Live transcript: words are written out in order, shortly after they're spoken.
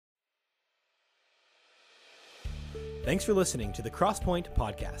Thanks for listening to the Crosspoint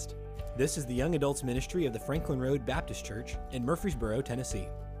Podcast. This is the young adults ministry of the Franklin Road Baptist Church in Murfreesboro, Tennessee.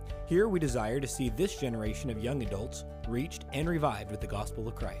 Here we desire to see this generation of young adults reached and revived with the gospel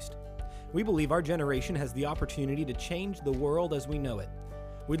of Christ. We believe our generation has the opportunity to change the world as we know it.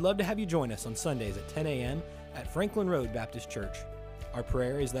 We'd love to have you join us on Sundays at 10 a.m. at Franklin Road Baptist Church. Our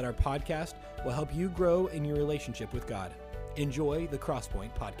prayer is that our podcast will help you grow in your relationship with God. Enjoy the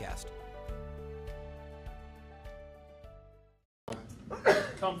Crosspoint Podcast.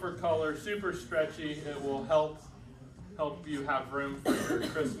 Comfort color, super stretchy. It will help you have room for your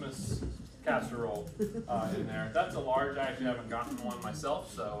Christmas casserole in there. That's a large. I actually haven't gotten one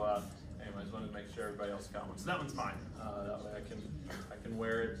myself, so anyways, wanted to make sure everybody else got one. So that one's fine. That way I can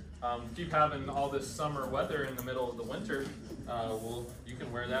wear it. Keep having all this summer weather in the middle of the winter. You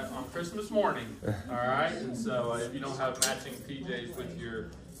can wear that on Christmas morning. All right. And so if you don't have matching PJs with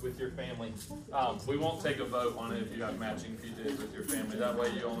your family, we won't take a vote on it if you have matching PJs with your family. That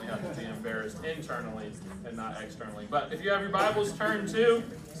way you only have to be embarrassed internally and not externally. But if you have your Bibles turned to,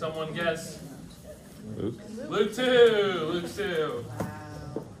 someone guess. Luke 2.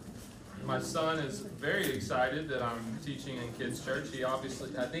 My son is very excited that I'm teaching in kids' church.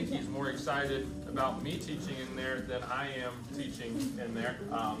 I think he's more excited about me teaching in there than I am teaching in there.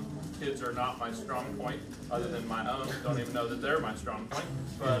 Kids are not my strong point, other than my own. Don't even know that they're my strong point.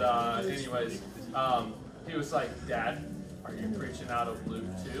 But anyways, he was like, "Dad, are you preaching out of Luke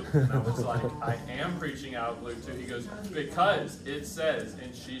 2?" And I was like, "I am preaching out of Luke 2. He goes, "Because it says,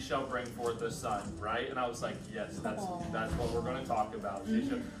 and she shall bring forth a son," right? And I was like, "Yes, that's what we're going to talk about. She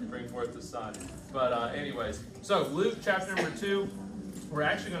shall bring forth the son." But anyways, so Luke chapter number 2, we're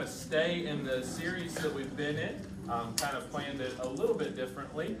actually going to stay in the series that we've been in. Kind of planned it a little bit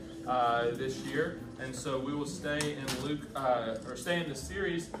differently this year, and so we will stay in Luke, or stay in the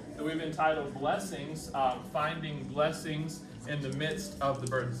series that we've entitled "Blessings," finding blessings in the midst of the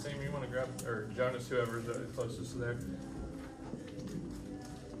burden. Sam, you want to grab, or Jonas, whoever's closest to there?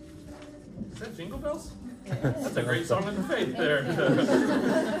 Is that Jingle Bells? That's a great song of the faith there.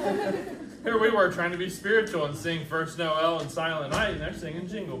 Here we were trying to be spiritual and sing First Noel and Silent Night, and they're singing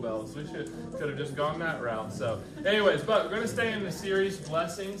Jingle Bells. We could have just gone that route. So anyways, but we're going to stay in the series,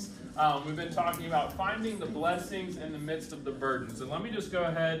 Blessings. We've been talking about finding the blessings in the midst of the burdens. And let me just go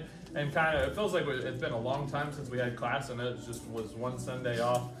ahead and it feels like it's been a long time since we had class. I know it just was one Sunday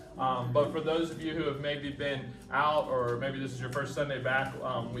off. But for those of you who have maybe been out, or maybe this is your first Sunday back,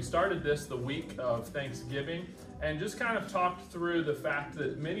 we started this the week of Thanksgiving and just kind of talked through the fact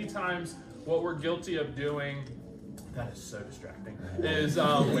that many times what we're guilty of doing, that is so distracting, is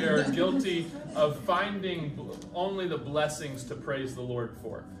we are guilty of finding only the blessings to praise the Lord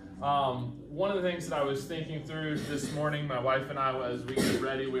for. One of the things that I was thinking through this morning, my wife and I, as we get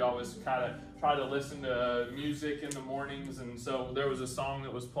ready, we always kind of try to listen to music in the mornings, and so there was a song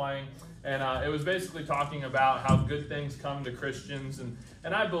that was playing, and it was basically talking about how good things come to Christians, and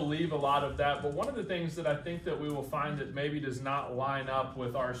I believe a lot of that, but one of the things that I think that we will find that maybe does not line up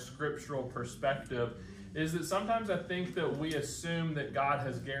with our scriptural perspective is that sometimes I think that we assume that God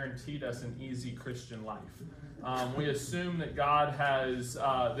has guaranteed us an easy Christian life. We assume that God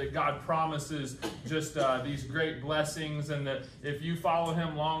promises just these great blessings, and that if you follow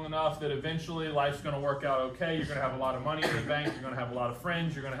Him long enough, that eventually life's going to work out okay. You're going to have a lot of money in the bank. You're going to have a lot of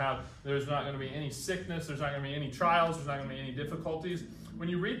friends. There's not going to be any sickness. There's not going to be any trials. There's not going to be any difficulties. When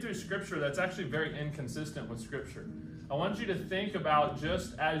you read through Scripture, that's actually very inconsistent with Scripture. I want you to think about,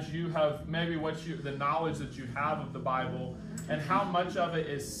 just as you have maybe the knowledge that you have of the Bible, and how much of it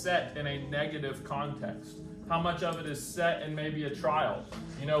is set in a negative context. How much of it is set in maybe a trial.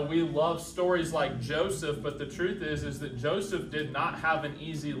 You know, we love stories like Joseph, but the truth is that Joseph did not have an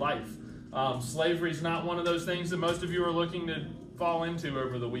easy life. Slavery is not one of those things that most of you are looking to fall into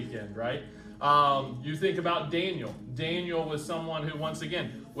over the weekend, right? You think about Daniel. Daniel was someone who, once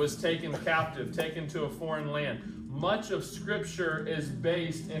again, was taken captive, taken to a foreign land. Much of Scripture is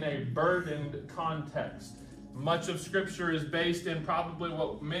based in a burdened context. Much of Scripture is based in probably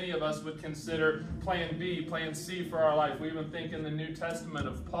what many of us would consider plan B, plan C for our life. We even think in the New Testament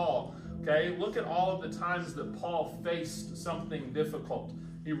of Paul. Okay, look at all of the times that Paul faced something difficult.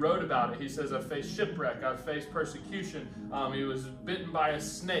 He wrote about it. He says, "I've faced shipwreck. I've faced persecution. He was bitten by a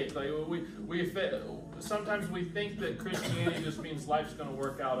snake." Like sometimes we think that Christianity just means life's going to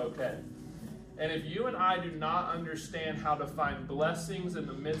work out okay. And if you and I do not understand how to find blessings in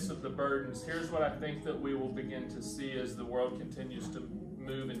the midst of the burdens, here's what I think that we will begin to see as the world continues to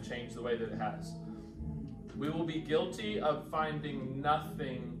move and change the way that it has. We will be guilty of finding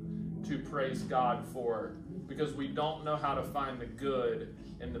nothing to praise God for because we don't know how to find the good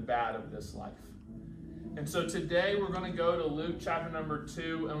in the bad of this life. And so today we're going to go to Luke chapter number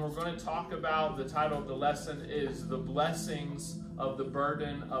 2, and we're going to talk about, the title of the lesson is The Blessings of the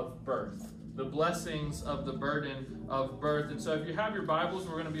Burden of Birth. The blessings of the burden of birth. And so if you have your Bibles,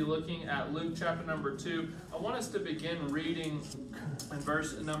 we're going to be looking at Luke chapter number 2. I want us to begin reading in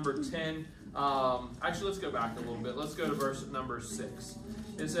verse number 10. Actually, let's go back a little bit. Let's go to verse number 6.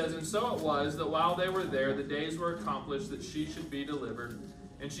 It says, "And so it was that while they were there, the days were accomplished that she should be delivered.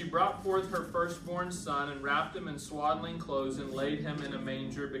 And she brought forth her firstborn son, and wrapped him in swaddling clothes, and laid him in a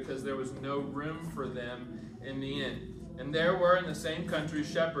manger, because there was no room for them in the inn. And there were in the same country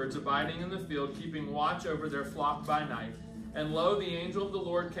shepherds abiding in the field, keeping watch over their flock by night. And lo, the angel of the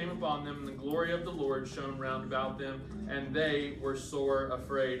Lord came upon them, and the glory of the Lord shone round about them, and they were sore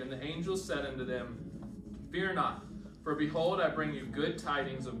afraid. And the angel said unto them, Fear not, for behold, I bring you good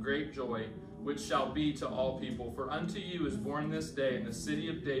tidings of great joy, which shall be to all people. For unto you is born this day in the city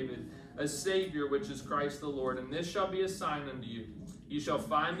of David a Savior, which is Christ the Lord. And this shall be a sign unto you. Ye shall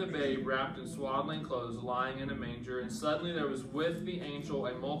find the babe wrapped in swaddling clothes, lying in a manger. And suddenly there was with the angel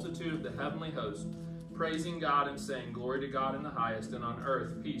a multitude of the heavenly host, praising God and saying, Glory to God in the highest, and on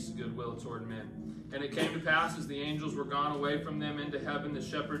earth peace, goodwill toward men. And it came to pass, as the angels were gone away from them into heaven, the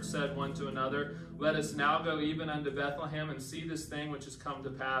shepherds said one to another, Let us now go even unto Bethlehem, and see this thing which is come to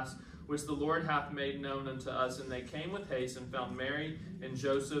pass, which the Lord hath made known unto us. And they came with haste, and found Mary and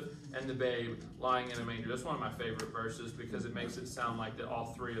Joseph and the babe lying in a manger." That's one of my favorite verses, because it makes it sound like that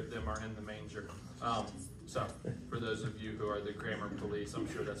all three of them are in the manger. So for those of you who are the grammar police, I'm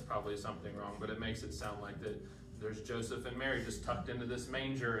sure that's probably something wrong, but it makes it sound like that there's Joseph and Mary just tucked into this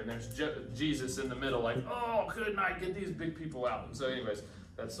manger, and there's Jesus in the middle, like, oh, couldn't I get these big people out? And so anyways,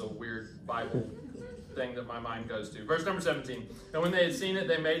 that's a weird Bible thing that my mind goes to. Verse number 17. "And when they had seen it,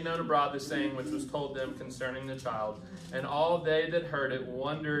 they made known abroad the saying which was told them concerning the child. And all they that heard it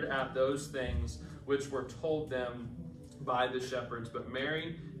wondered at those things which were told them by the shepherds. But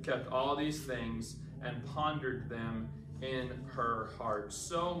Mary kept all these things and pondered them in her heart."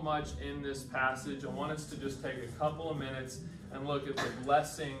 So much in this passage. I want us to just take a couple of minutes and look at the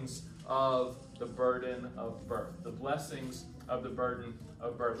blessings of the burden of birth. The blessings of the burden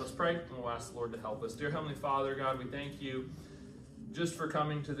of birth. Let's pray, and we'll ask the Lord to help us. Dear Heavenly Father, God, we thank you just for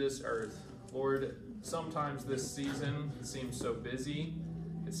coming to this earth. Lord, sometimes this season seems so busy.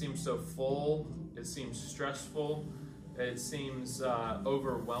 It seems so full. It seems stressful. It seems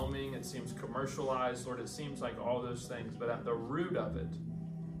overwhelming. It seems commercialized. Lord, it seems like all those things. But at the root of it,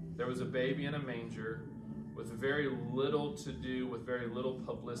 there was a baby in a manger with very little to do, with very little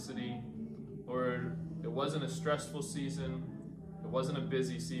publicity. Lord, it wasn't a stressful season. It wasn't a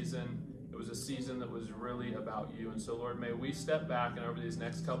busy season. It was a season that was really about you. And so, Lord, may we step back and over these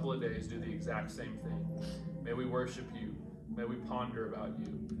next couple of days do the exact same thing. May we worship you. May we ponder about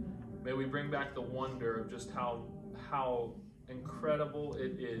you. May we bring back the wonder of just how incredible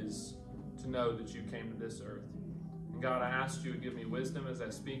it is to know that you came to this earth. And God, I ask you to give me wisdom as I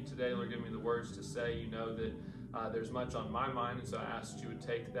speak today. Lord, give me the words to say. You know that there's much on my mind, and so I ask you would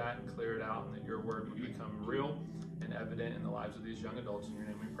take that and clear it out, and that your word would become real and evident in the lives of these young adults. In your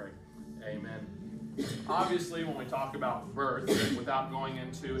name we pray. Amen. Obviously, when we talk about birth, without going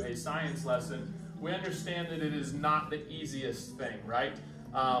into a science lesson, we understand that it is not the easiest thing, right?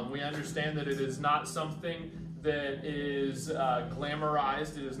 We understand that it is not something that is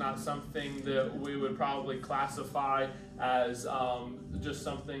glamorized. It is not something that we would probably classify as just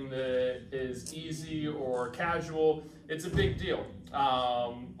something that is easy or casual. It's a big deal.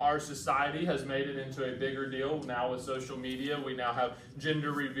 Our society has made it into a bigger deal now with social media. We now have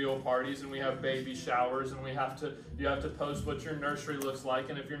gender reveal parties, and we have baby showers, and you have to post what your nursery looks like,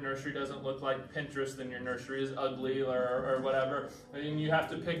 and if your nursery doesn't look like Pinterest, then your nursery is ugly or whatever. And you have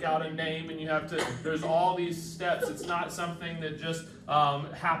to pick out a name, and there's all these steps. It's not something that just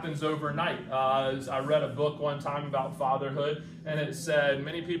happens overnight. I read a book one time about fatherhood, and it said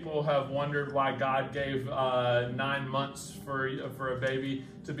many people have wondered why God gave 9 months for a baby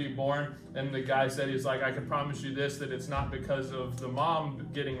to be born, and the guy said, he's like, I can promise you this, that it's not because of the mom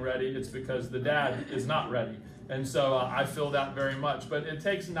getting ready, it's because the dad is not ready. And so I feel that very much. But it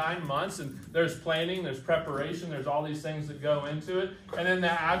takes 9 months, and there's planning, there's preparation, there's all these things that go into it, and then the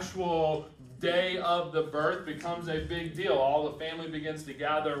actual day of the birth becomes a big deal. All the family begins to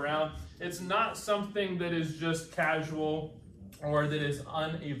gather around. It's not something that is just casual or that is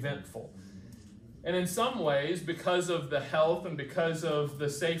uneventful. And in some ways, because of the health and because of the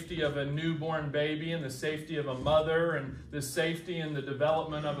safety of a newborn baby and the safety of a mother and the safety and the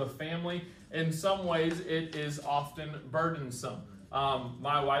development of a family, in some ways it is often burdensome.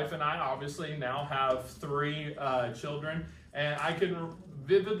 My wife and I obviously now have 3 children, and I can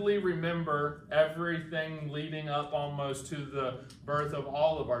vividly remember everything leading up almost to the birth of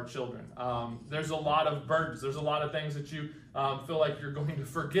all of our children. There's a lot of burdens. There's a lot of things that you feel like you're going to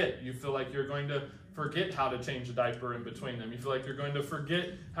forget. You feel like you're going to forget how to change a diaper in between them. You feel like you're going to forget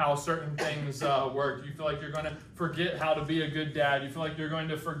how certain things work. You feel like you're going to forget how to be a good dad. You feel like you're going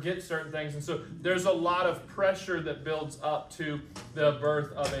to forget certain things. And so there's a lot of pressure that builds up to the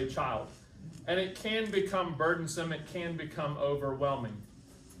birth of a child. And it can become burdensome. It can become overwhelming.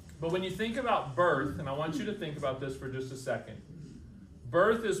 But when you think about birth, and I want you to think about this for just a second,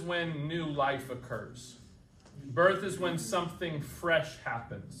 birth is when new life occurs. Birth is when something fresh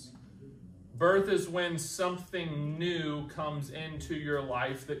happens. Birth is when something new comes into your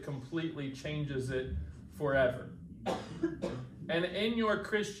life that completely changes it forever. And in your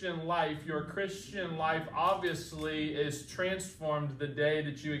Christian life obviously is transformed the day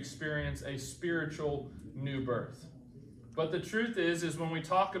that you experience a spiritual new birth. But the truth is when we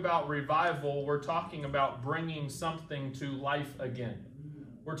talk about revival, we're talking about bringing something to life again.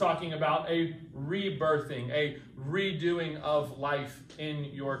 We're talking about a rebirthing, a redoing of life in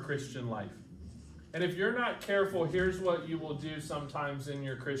your Christian life. And if you're not careful, here's what you will do sometimes in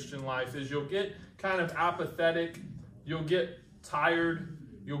your Christian life is you'll get kind of apathetic, you'll get tired,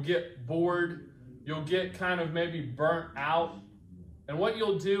 you'll get bored, you'll get kind of maybe burnt out. And what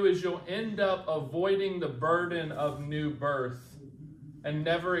you'll do is you'll end up avoiding the burden of new birth and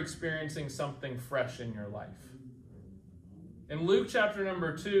never experiencing something fresh in your life. In Luke chapter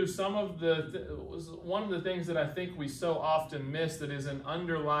number 2, one of the things that I think we so often miss that is an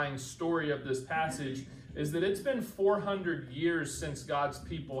underlying story of this passage is that it's been 400 years since God's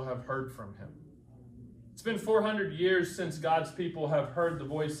people have heard from him. It's been 400 years since God's people have heard the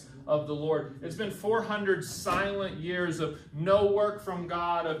voice of the Lord. It's been 400 silent years of no work from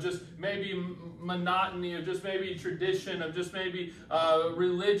God, of just maybe monotony, of just maybe tradition, of just maybe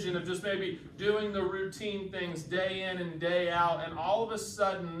religion, of just maybe doing the routine things day in and day out. And all of a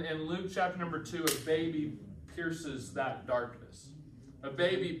sudden, in Luke chapter number 2, a baby pierces that darkness. A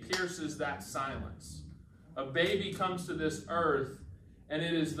baby pierces that silence. A baby comes to this earth, and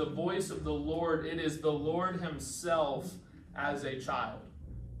it is the voice of the Lord. It is the Lord himself as a child.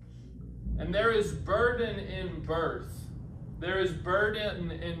 And there is burden in birth. There is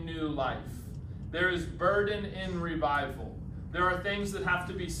burden in new life. There is burden in revival. There are things that have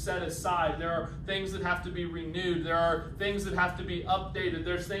to be set aside. There are things that have to be renewed. There are things that have to be updated.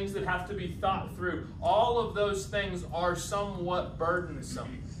 There's things that have to be thought through. All of those things are somewhat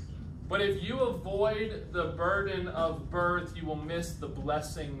burdensome. But if you avoid the burden of birth, you will miss the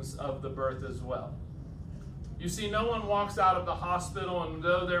blessings of the birth as well. You see, no one walks out of the hospital, and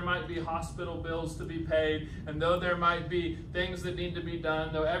though there might be hospital bills to be paid, and though there might be things that need to be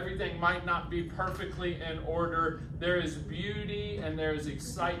done, though everything might not be perfectly in order, there is beauty and there is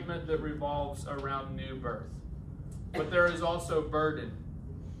excitement that revolves around new birth. But there is also burden.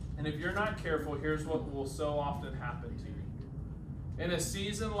 And if you're not careful, here's what will so often happen to you. In a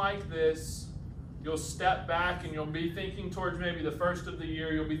season like this, you'll step back and you'll be thinking towards maybe the first of the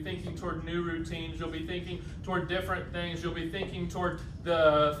year. You'll be thinking toward new routines. You'll be thinking toward different things. You'll be thinking toward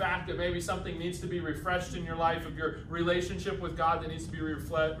the fact that maybe something needs to be refreshed in your life, of your relationship with God that needs to be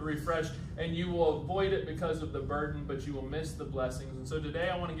refreshed, and you will avoid it because of the burden, but you will miss the blessings. And so today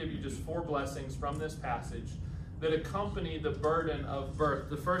I want to give you just 4 blessings from this passage that accompany the burden of birth.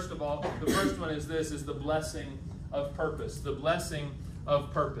 The first one is this, is the blessing of purpose. The blessing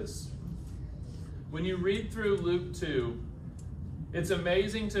of purpose. When you read through Luke 2, it's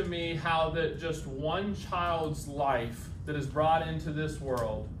amazing to me how that just one child's life that is brought into this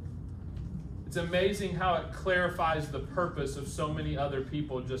world, it's amazing how it clarifies the purpose of so many other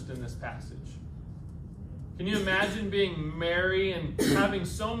people just in this passage. Can you imagine being Mary and having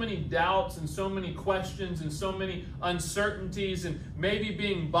so many doubts and so many questions and so many uncertainties, and maybe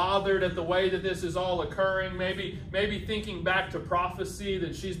being bothered at the way that this is all occurring, maybe thinking back to prophecy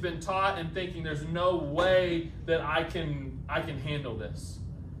that she's been taught and thinking there's no way that I can handle this.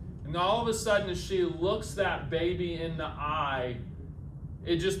 And all of a sudden, as she looks that baby in the eye,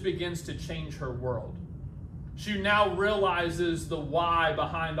 it just begins to change her world. She now realizes the why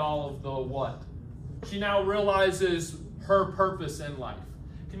behind all of the what. She now realizes her purpose in life.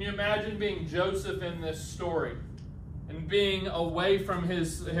 Can you imagine being Joseph in this story and being away from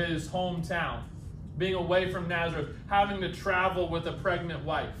his hometown, being away from Nazareth, having to travel with a pregnant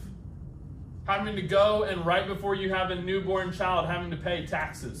wife, having to go and right before you have a newborn child, having to pay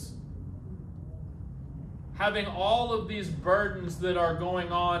taxes, having all of these burdens that are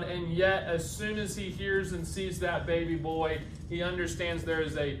going on, and yet as soon as he hears and sees that baby boy, he understands there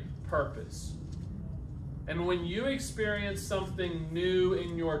is a purpose. And when you experience something new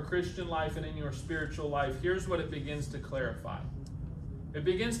in your Christian life and in your spiritual life, here's what it begins to clarify. It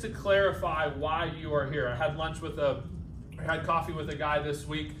begins to clarify why you are here. I had coffee with a guy this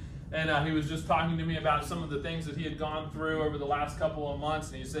week, and he was just talking to me about some of the things that he had gone through over the last couple of months.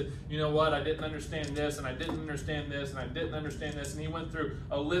 And he said, you know what, I didn't understand this, and I didn't understand this, and I didn't understand this. And he went through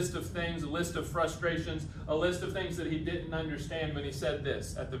a list of things, a list of frustrations, a list of things that he didn't understand. But he said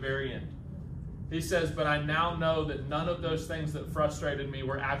this at the very end. He says, but I now know that none of those things that frustrated me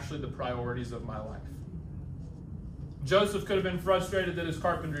were actually the priorities of my life. Joseph could have been frustrated that his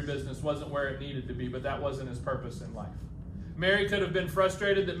carpentry business wasn't where it needed to be, but that wasn't his purpose in life. Mary could have been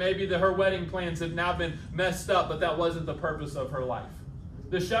frustrated that maybe her wedding plans had now been messed up, but that wasn't the purpose of her life.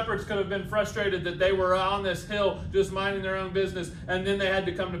 The shepherds could have been frustrated that they were on this hill just minding their own business, and then they had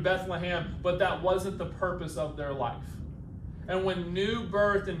to come to Bethlehem, but that wasn't the purpose of their life. And when new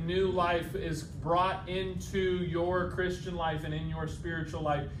birth and new life is brought into your Christian life and in your spiritual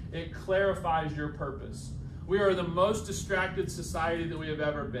life, it clarifies your purpose. We are the most distracted society that we have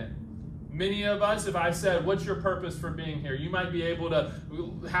ever been. Many of us, if I said, what's your purpose for being here? You might be able to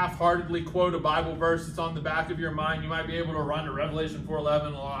half-heartedly quote a Bible verse that's on the back of your mind. You might be able to run to Revelation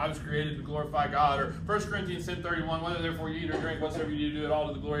 4:11, I was created to glorify God. Or 1 Corinthians 10:31, whether therefore you eat or drink, whatsoever you do it all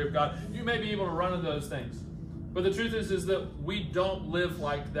to the glory of God. You may be able to run to those things. But the truth is that we don't live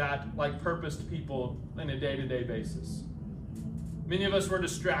like that, like purposed people on a day-to-day basis. Many of us were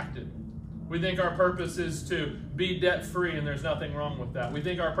distracted. We think our purpose is to be debt-free, and there's nothing wrong with that. We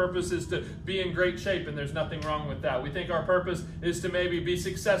think our purpose is to be in great shape, and there's nothing wrong with that. We think our purpose is to maybe be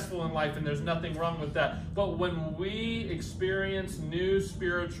successful in life, and there's nothing wrong with that. But when we experience new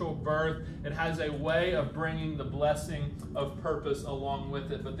spiritual birth, it has a way of bringing the blessing of purpose along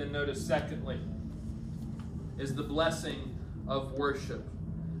with it. But then notice, secondly, is the blessing of worship.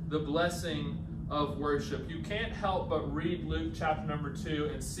 The blessing of worship. You can't help but read Luke chapter number 2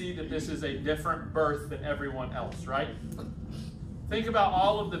 and see that this is a different birth than everyone else, right? Think about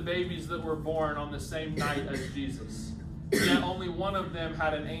all of the babies that were born on the same night as Jesus. Yet only one of them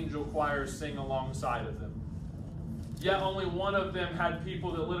had an angel choir sing alongside of them. Yet only one of them had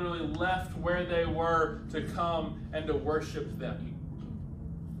people that literally left where they were to come and to worship them.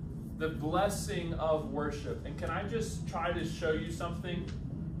 The blessing of worship. And can I just try to show you something?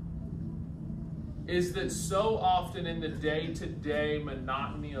 Is that so often in the day-to-day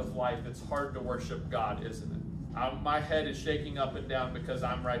monotony of life, it's hard to worship God, isn't it? My head is shaking up and down because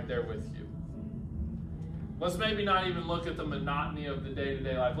I'm right there with you. Let's maybe not even look at the monotony of the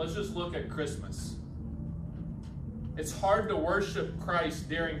day-to-day life. Let's just look at Christmas. It's hard to worship Christ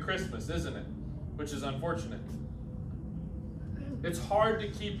during Christmas, isn't it? Which is unfortunate. It's hard to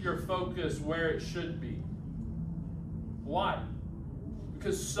keep your focus where it should be. Why?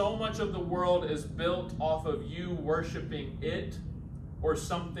 Because so much of the world is built off of you worshiping it or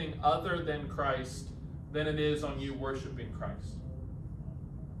something other than Christ than it is on you worshiping Christ.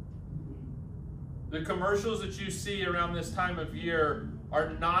 The commercials that you see around this time of year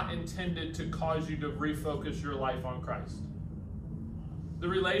are not intended to cause you to refocus your life on Christ. The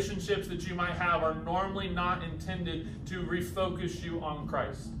relationships that you might have are normally not intended to refocus you on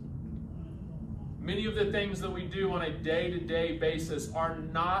Christ. Many of the things that we do on a day-to-day basis are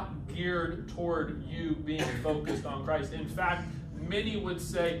not geared toward you being focused on Christ. In fact, many would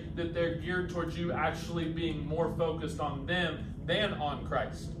say that they're geared towards you actually being more focused on them than on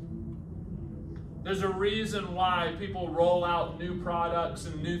Christ. There's a reason why people roll out new products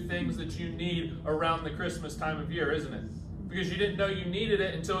and new things that you need around the Christmas time of year, isn't it? Because you didn't know you needed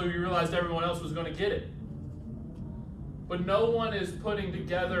it until you realized everyone else was going to get it. But no one is putting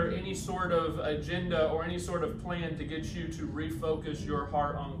together any sort of agenda or any sort of plan to get you to refocus your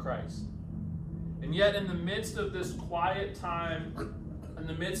heart on Christ. And yet in the midst of this quiet time, in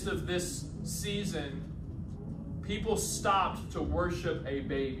the midst of this season, people stopped to worship a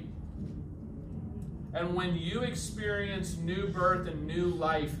baby. And when you experience new birth and new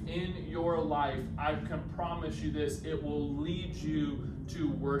life in your life, I can promise you this, it will lead you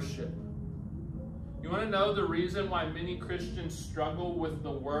to worship. You want to know the reason why many Christians struggle with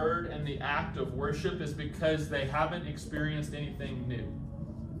the word and the act of worship is because they haven't experienced anything new.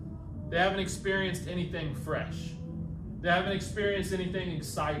 They haven't experienced anything fresh. They haven't experienced anything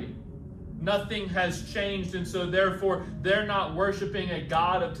exciting. Nothing has changed, and so therefore they're not worshiping a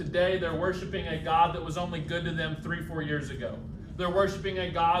God of today. They're worshiping a God that was only good to them 3-4 years ago. They're worshiping a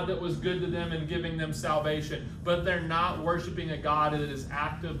God that was good to them and giving them salvation. But they're not worshiping a God that is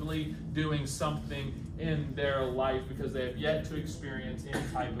actively doing something in their life because they have yet to experience any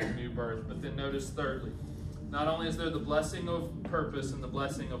type of new birth. But then notice thirdly, not only is there the blessing of purpose and the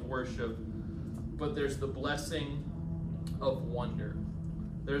blessing of worship, but there's the blessing of wonder.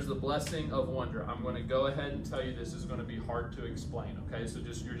 There's the blessing of wonder. I'm going to go ahead and tell you this is going to be hard to explain, okay? So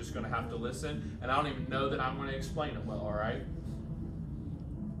you're just going to have to listen, and I don't even know that I'm going to explain it well, all right?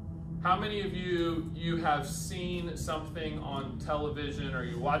 How many of you have seen something on television, or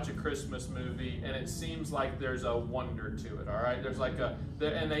you watch a Christmas movie and it seems like there's a wonder to it, all right? There's like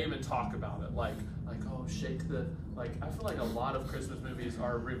and they even talk about it, like oh, shake the, like I feel like a lot of Christmas movies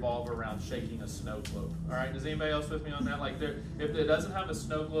revolve around shaking a snow globe, all right? Is anybody else with me on that? Like if it doesn't have a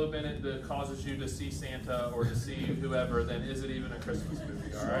snow globe in it that causes you to see Santa or to see whoever, then is it even a Christmas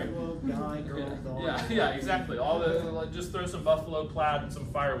movie, all right? Guy, girl, dog. Yeah, exactly. Just throw some buffalo plaid and some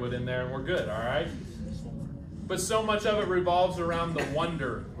firewood in there and we're good, all right? But so much of it revolves around the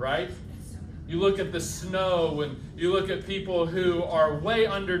wonder, right? You look at the snow and you look at people who are way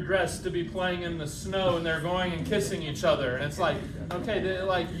underdressed to be playing in the snow and they're going and kissing each other. And it's like, okay,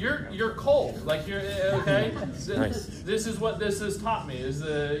 like you're cold. Like you're, okay? Nice. This is what this has taught me, is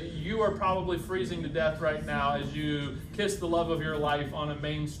you are probably freezing to death right now as you kiss the love of your life on a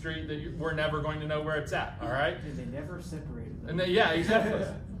main street that we're never going to know where it's at, all right? And they never separated them. And yeah, exactly.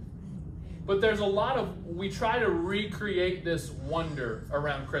 But there's a lot we try to recreate this wonder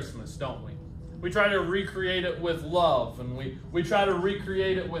around Christmas, don't we? We try to recreate it with love, and we try to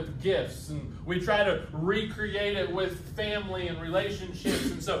recreate it with gifts, and we try to recreate it with family and relationships.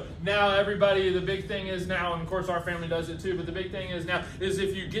 And so now everybody, the big thing is now, and of course our family does it too, but the big thing is now is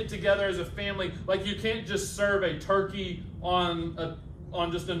if you get together as a family, like you can't just serve a turkey on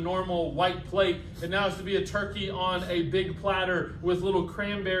just a normal white plate. It now has to be a turkey on a big platter with little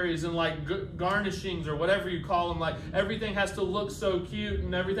cranberries and like garnishings or whatever you call them. Like everything has to look so cute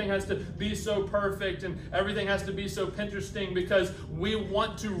and everything has to be so perfect and everything has to be so Pinteresting because we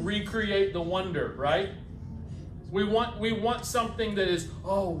want to recreate the wonder, right? We want something that is,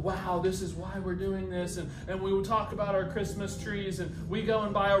 oh, wow, this is why we're doing this. And we will talk about our Christmas trees, and we go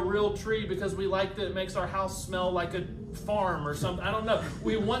and buy a real tree because we like that it makes our house smell like a farm or something. I don't know.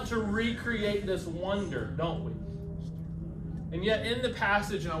 We want to recreate this wonder, don't we? And yet in the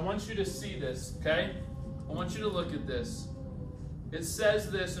passage, and I want you to see this, okay? I want you to look at this. It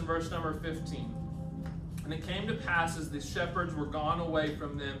says this in verse number 15. And it came to pass as the shepherds were gone away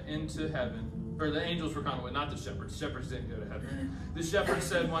from them into heaven, or the angels were gone away, not the shepherds. Shepherds didn't go to heaven. The shepherds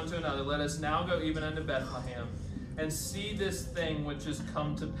said one to another, let us now go even unto Bethlehem, and see this thing which is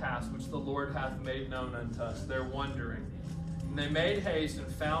come to pass, which the Lord hath made known unto us. They're wondering. And they made haste and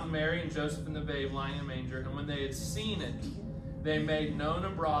found Mary and Joseph and the babe lying in a manger. And when they had seen it, they made known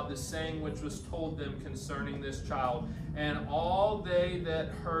abroad the saying which was told them concerning this child. And all they that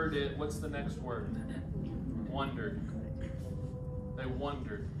heard it, what's the next word? Wondered. They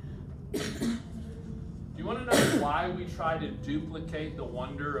wondered. Do you want to know why we try to duplicate the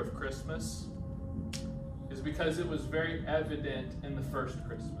wonder of Christmas? It's because it was very evident in the first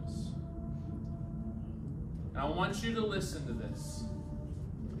Christmas. And I want you to listen to this.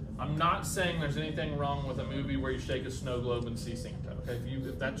 I'm not saying there's anything wrong with a movie where you shake a snow globe and see Santa. Okay,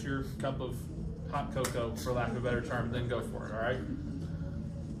 if that's your cup of hot cocoa, for lack of a better term, then go for it, all right?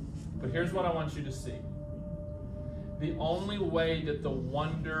 But here's what I want you to see. The only way that the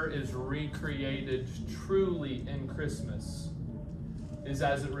wonder is recreated truly in Christmas is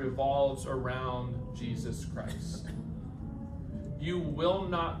as it revolves around Jesus Christ. You will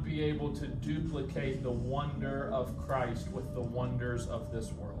not be able to duplicate the wonder of Christ with the wonders of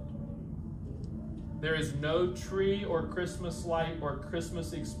this world. There is no tree or Christmas light or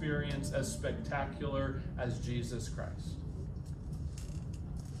Christmas experience as spectacular as Jesus Christ.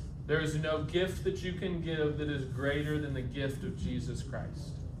 There is no gift that you can give that is greater than the gift of Jesus Christ.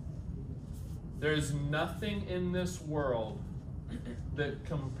 There is nothing in this world that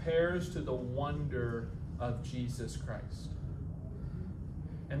compares to the wonder of Jesus Christ.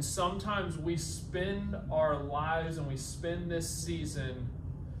 And sometimes we spend our lives and we spend this season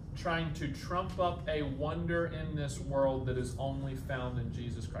trying to trump up a wonder in this world that is only found in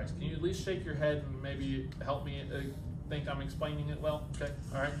Jesus Christ. Can you at least shake your head and maybe help me think I'm explaining it well? Okay,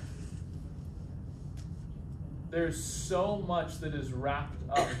 all right. There's so much that is wrapped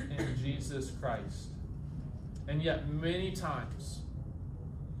up in Jesus Christ. And yet many times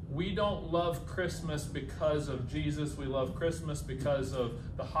we don't love Christmas because of Jesus. We love Christmas because of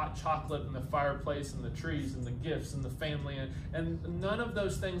the hot chocolate and the fireplace and the trees and the gifts and the family. And none of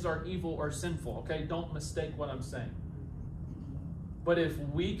those things are evil or sinful, okay? Don't mistake what I'm saying. But if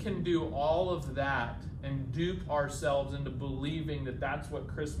we can do all of that and dupe ourselves into believing that that's what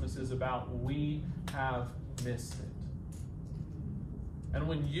Christmas is about, we have missed it. And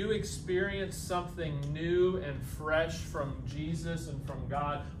when you experience something new and fresh from Jesus and from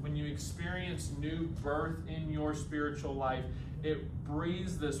God, when you experience new birth in your spiritual life, it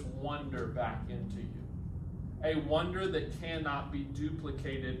breathes this wonder back into you. A wonder that cannot be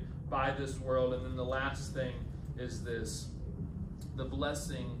duplicated by this world. And then the last thing is this, the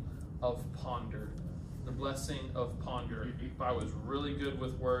blessing of ponder. The blessing of ponder. If I was really good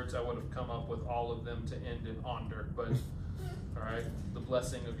with words, I would have come up with all of them to end in onder. But, all right, the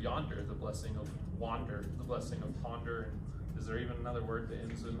blessing of yonder, the blessing of wander, the blessing of ponder. And is there even another word that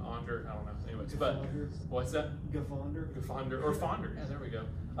ends in onder? I don't know. Anyways, but what's that? Gafonder. Gafonder or fonder. Yeah, there we go.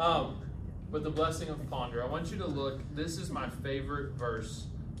 But the blessing of ponder. I want you to look. This is my favorite verse.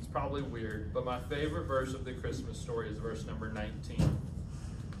 It's probably weird, but my favorite verse of the Christmas story is verse number 19.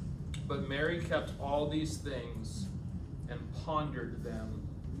 But Mary kept all these things and pondered them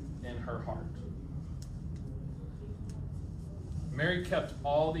in her heart. Mary kept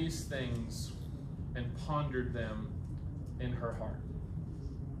all these things and pondered them in her heart.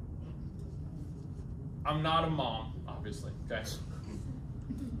 I'm not a mom, obviously, okay?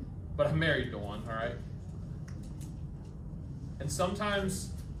 But I'm married to one, all right? And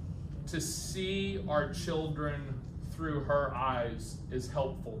sometimes to see our children through her eyes is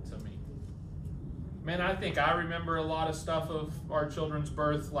helpful to me. Man, I think I remember a lot of stuff of our children's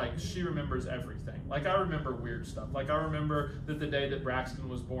birth. Like, she remembers everything. Like, I remember weird stuff. Like, I remember that the day that Braxton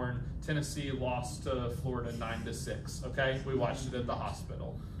was born, Tennessee lost to Florida 9-6, okay? We watched it at the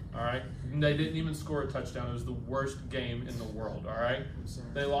hospital, all right? And they didn't even score a touchdown. It was the worst game in the world, all right?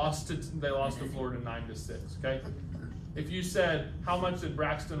 They lost to Florida 9-6, okay? If you said, how much did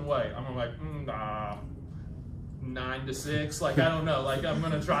Braxton weigh? I'm like, 9-6. Like, I don't know. Like, I'm not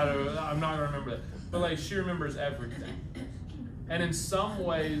going to remember that. But, like, she remembers everything. And in some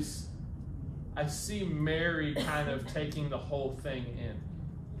ways, I see Mary kind of taking the whole thing in.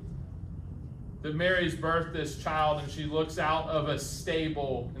 That Mary's birthed this child and she looks out of a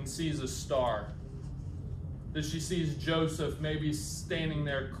stable and sees a star. That she sees Joseph maybe standing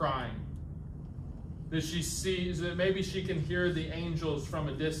there crying. That she sees that maybe she can hear the angels from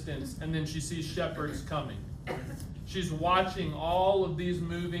a distance, and then she sees shepherds coming. She's watching all of these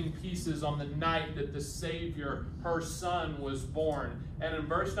moving pieces on the night that the Savior, her son, was born. And in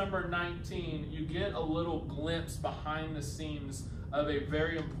verse number 19, you get a little glimpse behind the scenes of a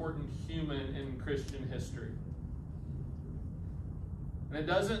very important human in Christian history. And it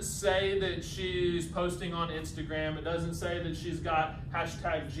doesn't say that she's posting on Instagram. It doesn't say that she's got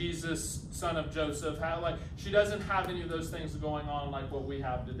hashtag Jesus, son of Joseph. She doesn't have any of those things going on like what we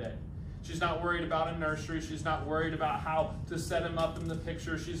have today. She's not worried about a nursery. She's not worried about how to set him up in the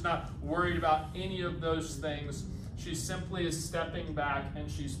picture. She's not worried about any of those things. She simply is stepping back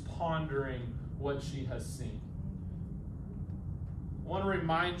and she's pondering what she has seen. I want to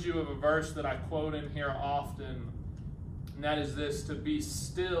remind you of a verse that I quote in here often, and that is this: to be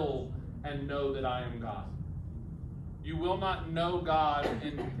still and know that I am God. You will not know God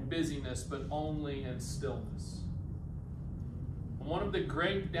in busyness, but only in stillness. One of the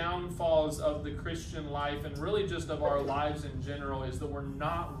great downfalls of the Christian life, and really just of our lives in general, is that we're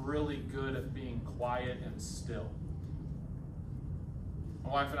not really good at being quiet and still.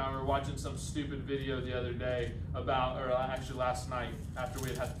 My wife and I were watching some stupid video the other day about, or actually last night, after we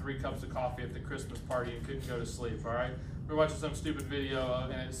had had 3 cups of coffee at the Christmas party and couldn't go to sleep, all right? We were watching some stupid video,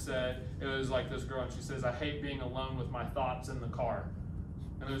 and it was like this girl, and she says, I hate being alone with my thoughts in the car.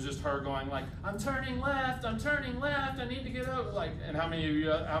 And it was just her going like, I'm turning left, I need to get over. Like, and how many of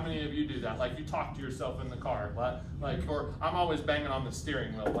you do that? Like, you talk to yourself in the car, like, or I'm always banging on the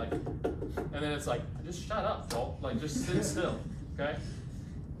steering wheel, like, and then it's like, just shut up, Joel. Like, just sit still, okay?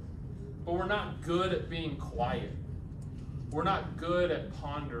 But we're not good at being quiet. We're not good at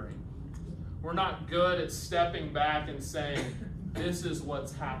pondering. We're not good at stepping back and saying, this is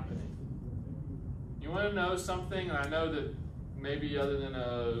what's happening. You want to know something? And I know that maybe other than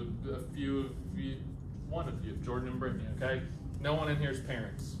a few of you, one of you, Jordan and Brittany, okay? No one in here is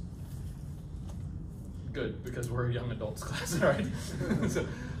parents. Good, because we're a young adults class, right?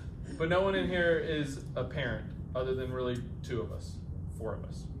 But no one in here is a parent other than really 2 of us, 4 of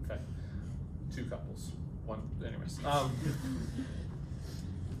us, okay? 2 couples, 1, anyways.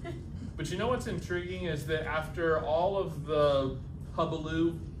 But you know what's intriguing is that after all of the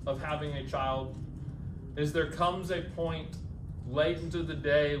hullabaloo of having a child, is there comes a point late into the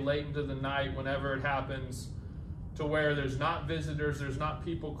day, late into the night, whenever it happens, to where there's not visitors, there's not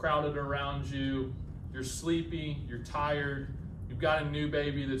people crowded around you, you're sleepy, you're tired, you've got a new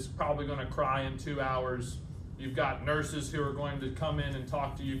baby that's probably going to cry in 2 hours, You've got nurses who are going to come in and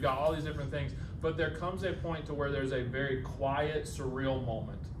talk to you. You've got all these different things. But there comes a point to where there's a very quiet, surreal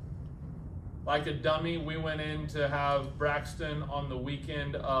moment. Like a dummy, we went in to have Braxton on the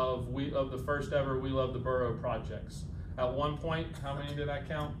weekend of the first ever We Love the Borough projects. At one point, how many did I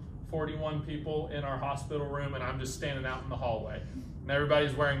count? 41 people in our hospital room, and I'm just standing out in the hallway. And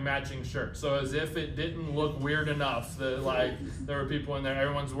everybody's wearing matching shirts. So as if it didn't look weird enough that like there were people in there,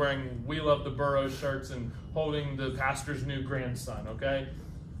 everyone's wearing We Love the Borough shirts and holding the pastor's new grandson, okay?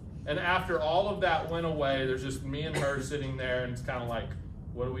 And after all of that went away, there's just me and her sitting there, and it's kind of like,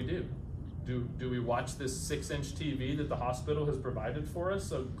 what do we do? Do we watch this 6-inch TV that the hospital has provided for us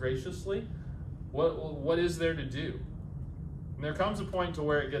so graciously? What is there to do? And there comes a point to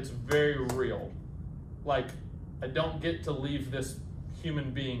where it gets very real. Like, I don't get to leave this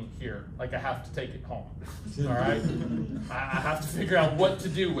human being here. Like, I have to take it home. All right? I have to figure out what to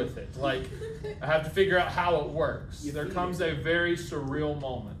do with it. Like, I have to figure out how it works. There comes a very surreal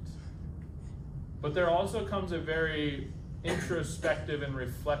moment. But there also comes a very introspective and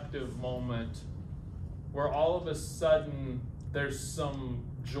reflective moment where all of a sudden there's some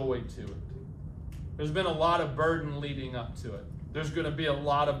joy to it. There's been a lot of burden leading up to it. There's going to be a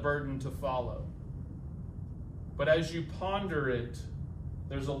lot of burden to follow. But as you ponder it,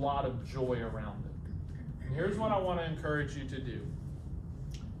 there's a lot of joy around it. And here's what I want to encourage you to do,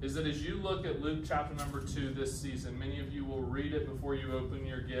 is that as you look at Luke chapter number 2 this season, many of you will read it before you open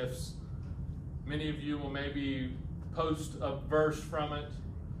your gifts. Many of you will maybe post a verse from it.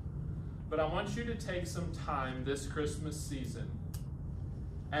 But I want you to take some time this Christmas season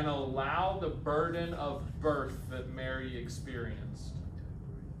and allow the burden of birth that Mary experienced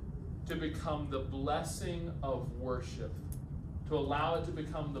to become the blessing of worship, to allow it to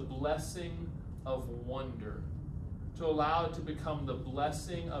become the blessing of wonder, to allow it to become the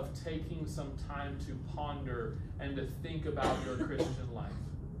blessing of taking some time to ponder and to think about your Christian life,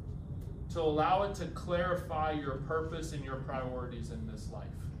 to allow it to clarify your purpose and your priorities in this life.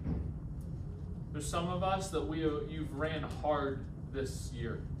 There's some of us that you've ran hard this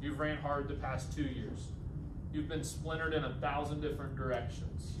year. You've ran hard the past 2 years. You've been splintered in 1,000 different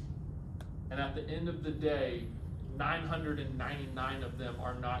directions. And at the end of the day, 999 of them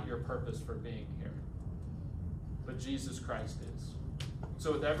are not your purpose for being here. But Jesus Christ is.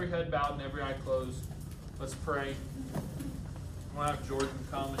 So with every head bowed and every eye closed, let's pray. I'm going to have Jordan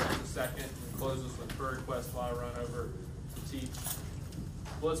come in just a second and close us with prayer requests while I run over to teach.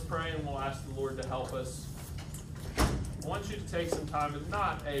 Let's pray and we'll ask the Lord to help us. I want you to take some time. It's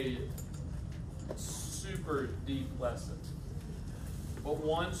not a super deep lesson, but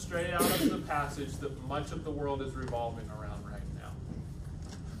one straight out of the passage that much of the world is revolving around right now.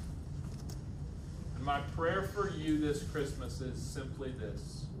 And my prayer for you this Christmas is simply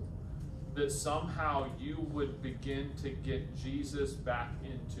this, that somehow you would begin to get Jesus back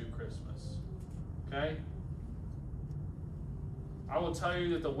into Christmas. Okay? I will tell you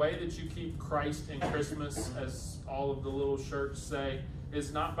that the way that you keep Christ in Christmas, as all of the little shirts say,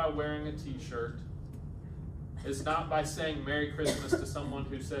 is not by wearing a t-shirt. It's not by saying Merry Christmas to someone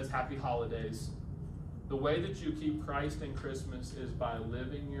who says Happy Holidays. The way that you keep Christ in Christmas is by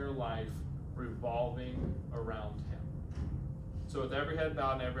living your life revolving around Him. So with every head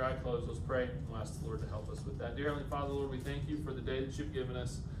bowed and every eye closed, let's pray and we'll ask the Lord to help us with that. Dear Heavenly Father, Lord, we thank you for the day that you've given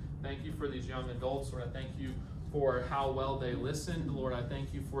us. Thank you for these young adults. Lord, I thank you for how well they listened. Lord, I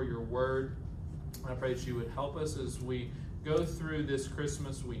thank you for your word. I pray that you would help us as we go through this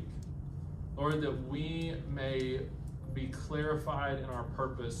Christmas week. Lord, that we may be clarified in our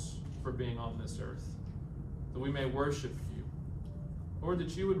purpose for being on this earth. That we may worship you. Lord,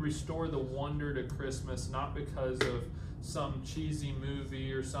 that you would restore the wonder to Christmas, not because of some cheesy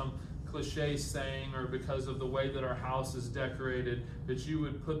movie or some cliche saying or because of the way that our house is decorated, that you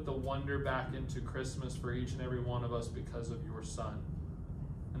would put the wonder back into Christmas for each and every one of us because of your Son.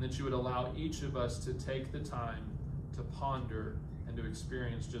 And that you would allow each of us to take the time to ponder and to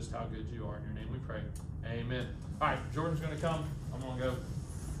experience just how good you are. In your name we pray. Amen. All right, Jordan's going to come. I'm going to go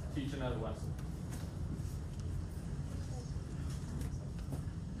teach another lesson.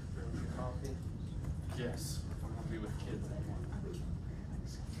 Coffee? Yes. I'm going to be with kids anymore.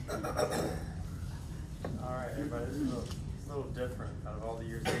 All right, everybody. This is a little different. Out of all the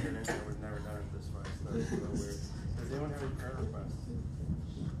years I've been in here, we've never done it this way, so it's a little weird. Does anyone have any prayer requests?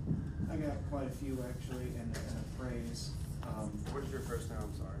 I got quite a few actually, and a praise. What is your first name?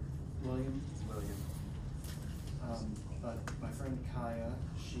 I'm sorry. William. William. But my friend Kaya,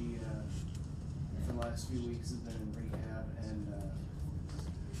 she for the last few weeks has been in rehab, and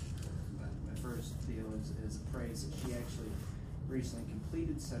my first deal is a praise that she actually recently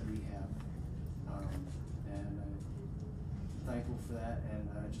completed said rehab, and I'm thankful for that, and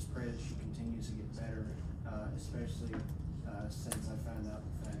I just pray that she continues to get better, especially since I found out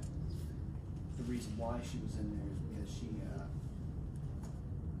the reason why she was in there is because she,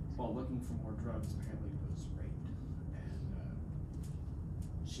 while looking for more drugs, apparently was raped, and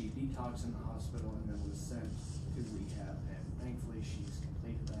she detoxed in the hospital and then was sent to rehab, and thankfully she's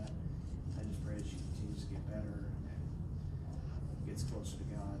completed that. I just pray that she continues to get better and gets closer to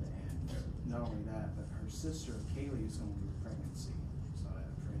God, and not only that, but her sister Kaylee is going through a pregnancy, so I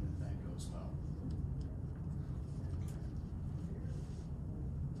pray that that goes well.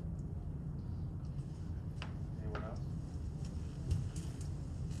 Anyone else?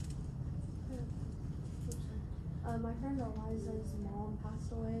 My friend Eliza's mom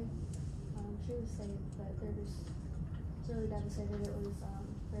passed away. She was saved, but they're just really devastated. It was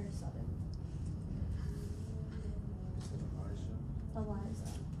very sudden. You said Elijah?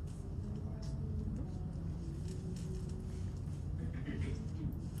 Eliza. Who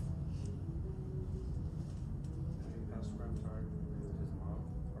passed away? I'm sorry. His mom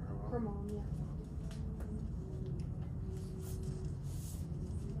or her mom? Her mom, yeah.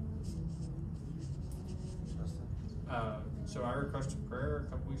 Justin? So I requested prayer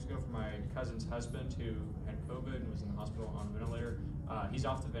a couple weeks ago for my cousin's husband who had COVID and was in the hospital on a ventilator. He's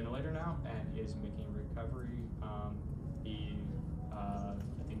off the ventilator now and is making recovery. He, I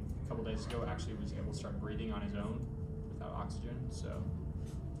think a couple days ago, actually was able to start breathing on his own without oxygen. So.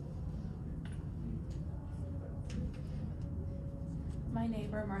 My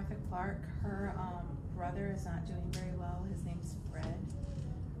neighbor, Martha Clark, her brother is not doing very well. His name's Fred,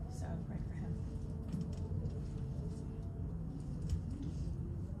 so pray for him.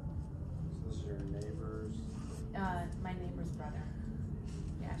 So this is your neighbor's? My neighbor's brother.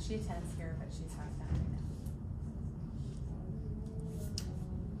 Yeah, she attends here, but she's out of town right now.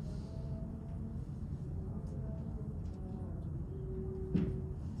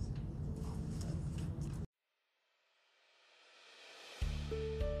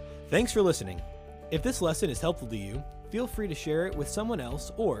 Thanks for listening. If this lesson is helpful to you, feel free to share it with someone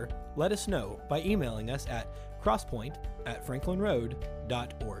else or let us know by emailing us at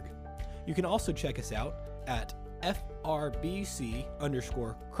crosspoint@franklinroad.org. You can also check us out at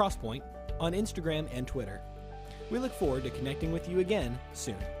FRBC_Crosspoint on Instagram and Twitter. We look forward to connecting with you again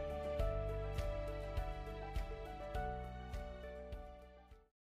soon.